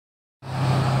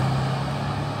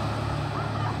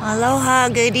Aloha,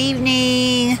 good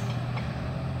evening.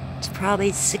 It's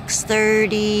probably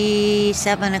 6:30,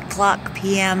 7 o'clock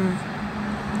p.m.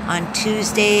 on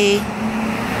Tuesday,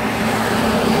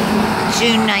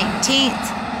 June 19th.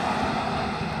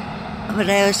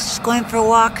 But I was just going for a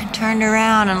walk and turned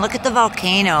around and look at the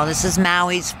volcano. This is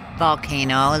Maui's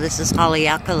volcano. This is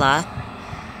Haleakala,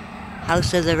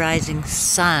 House of the Rising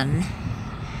Sun.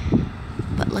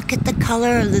 But look at the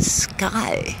color of the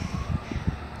sky.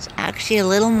 It's actually a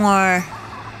little more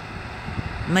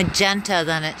magenta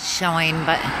than it's showing,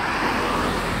 but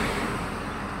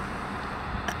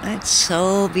it's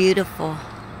so beautiful.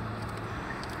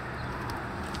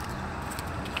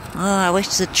 Oh, I wish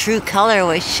the true color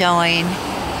was showing.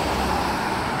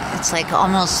 It's like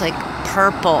almost like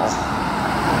purple.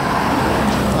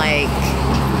 Like,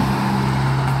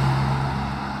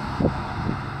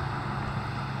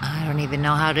 I don't even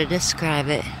know how to describe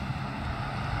it.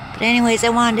 But anyways, I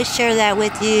wanted to share that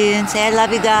with you and say I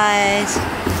love you guys.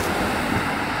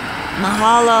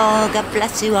 Mahalo. God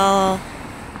bless you all.